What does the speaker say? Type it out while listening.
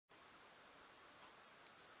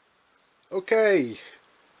Okay,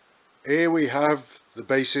 here we have the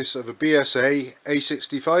basis of a BSA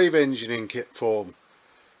A65 engine in kit form,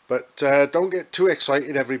 but don't get too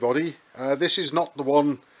excited everybody. This is not the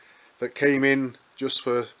one that came in just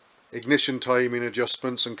for ignition timing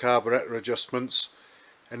adjustments and carburetor adjustments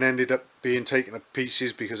and ended up being taken to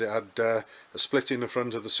pieces because it had a split in the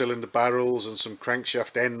front of the cylinder barrels and some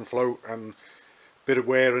crankshaft end float and a bit of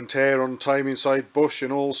wear and tear on the timing side bush,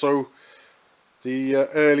 and also the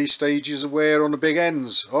early stages of wear on the big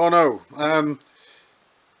ends. Oh no,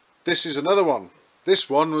 this is another one. This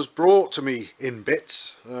one was brought to me in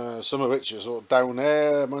bits, some of which is sort of down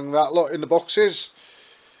there among that lot in the boxes.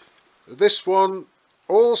 This one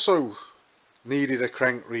also needed a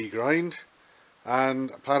crank regrind, and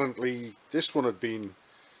apparently this one had been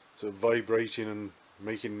sort of vibrating and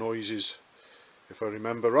making noises, if I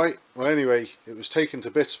remember right. Well, anyway, it was taken to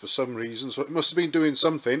bits for some reason, so it must have been doing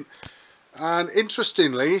something. And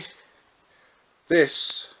interestingly,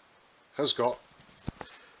 this has got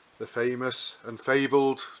the famous and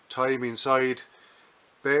fabled timing side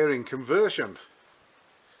bearing conversion,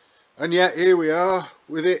 and yet here we are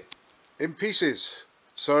with it in pieces.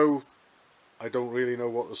 So I don't really know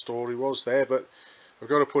what the story was there, but I've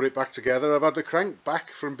got to put it back together. I've had the crank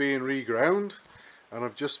back from being reground and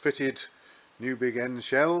I've just fitted new big end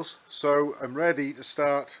shells, so I'm ready to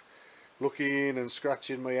start looking and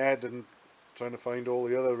scratching my head and trying to find all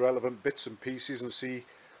the other relevant bits and pieces and see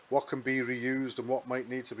what can be reused and what might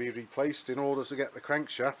need to be replaced in order to get the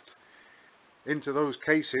crankshaft into those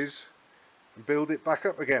cases and build it back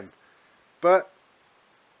up again. But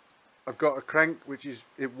I've got a crank which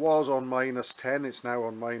it was on -10, it's now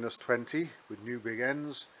on -20 with new big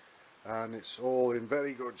ends, and it's all in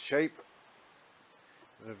very good shape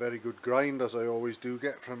and a very good grind, as I always do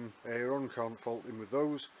get from Aeron, can't fault him with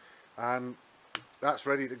those, and that's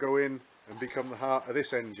ready to go in and become the heart of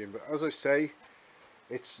this engine. But as I say,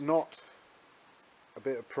 it's not a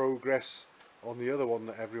bit of progress on the other one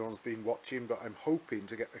that everyone's been watching, but I'm hoping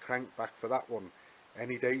to get the crank back for that one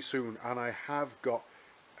any day soon, and I have got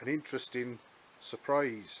an interesting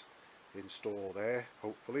surprise in store there.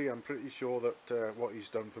 Hopefully, I'm pretty sure that what he's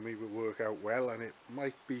done for me will work out well, and it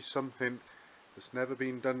might be something that's never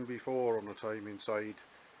been done before on the timing side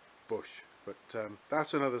bush. But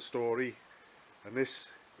that's another story, and this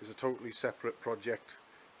is a totally separate project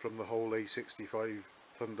from the whole A65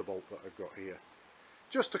 Thunderbolt that I've got here,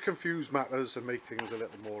 just to confuse matters and make things a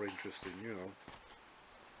little more interesting, you know.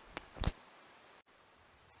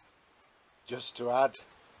 Just to add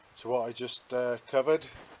to what I just covered,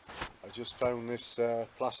 I just found this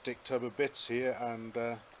plastic tub of bits here, and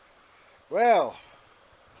well,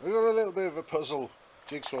 we've got a little bit of a puzzle,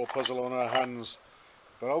 jigsaw puzzle on our hands,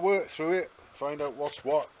 but I'll work through it, find out what's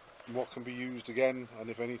what and what can be used again, and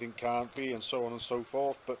if anything can't be, and so on and so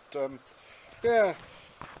forth. But yeah,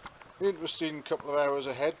 interesting couple of hours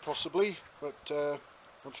ahead possibly, but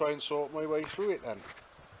I'll try and sort my way through it then.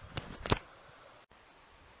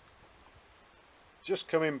 Just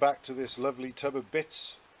coming back to this lovely tub of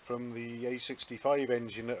bits from the A65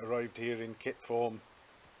 engine that arrived here in kit form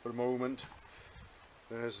for a moment.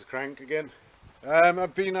 There's the crank again.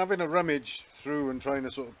 I've been having a rummage through and trying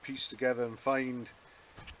to sort of piece together and find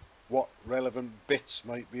what relevant bits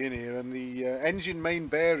might be in here, and the engine main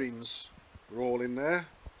bearings are all in there.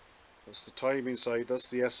 That's the timing side, that's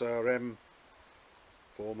the SRM,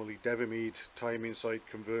 formerly Devamede timing side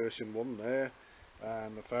conversion one there,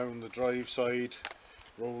 and I found the drive side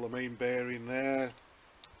roller main bearing there,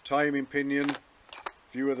 timing pinion, a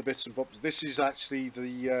few other bits and bobs. This is actually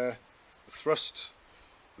the thrust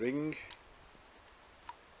ring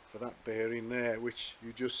for that bearing there, which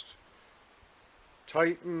you just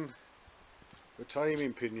tighten the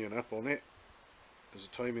timing pinion up on it, as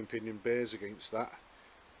the timing pinion bears against that,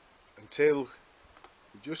 until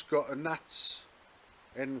you've just got a gnat's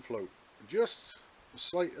end float, just the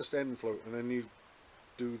slightest end float, and then you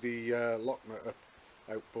do the lock nut up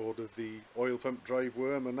outboard of the oil pump drive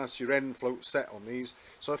worm, and that's your end float set on these.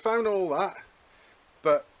 So I found all that,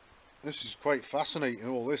 but this is quite fascinating,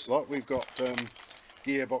 all this lot. We've got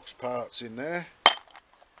gearbox parts in there,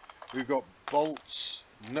 we've got bolts,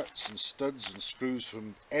 nuts and studs and screws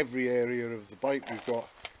from every area of the bike, we've got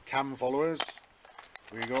cam followers,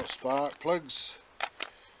 we've got spark plugs,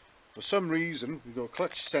 for some reason we've got a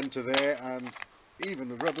clutch centre there, and even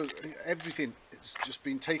the rubber, everything, it's just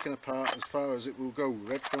been taken apart as far as it will go.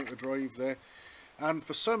 Rev pointer drive there, and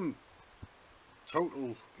for some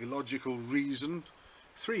total illogical reason,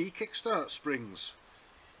 3 kickstart springs.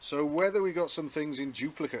 So whether we got some things in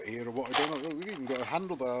duplicate here or what, I don't know. We've even got a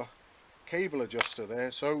handlebar cable adjuster there,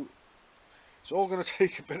 so it's all going to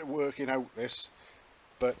take a bit of working out this,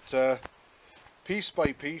 but piece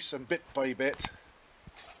by piece and bit by bit,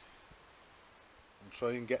 and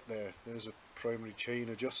try and get there. There's a primary chain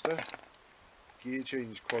adjuster, gear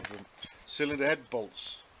change quadrant, cylinder head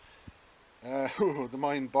bolts. The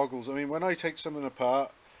mind boggles. I mean, when I take something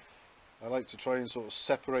apart, I like to try and sort of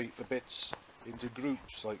separate the bits into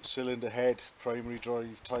groups, like cylinder head, primary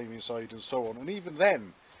drive, timing side and so on, and even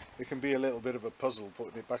then it can be a little bit of a puzzle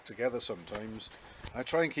putting it back together sometimes. I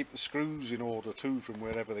try and keep the screws in order too from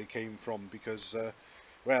wherever they came from, because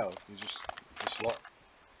well, this lot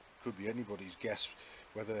could be anybody's guess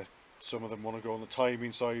whether some of them want to go on the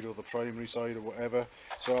timing side or the primary side or whatever,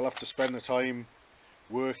 so I'll have to spend the time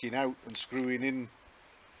working out and screwing in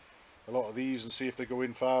a lot of these and see if they go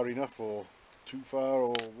in far enough or too far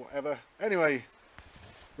or whatever. Anyway,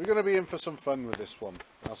 we're going to be in for some fun with this one,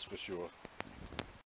 that's for sure.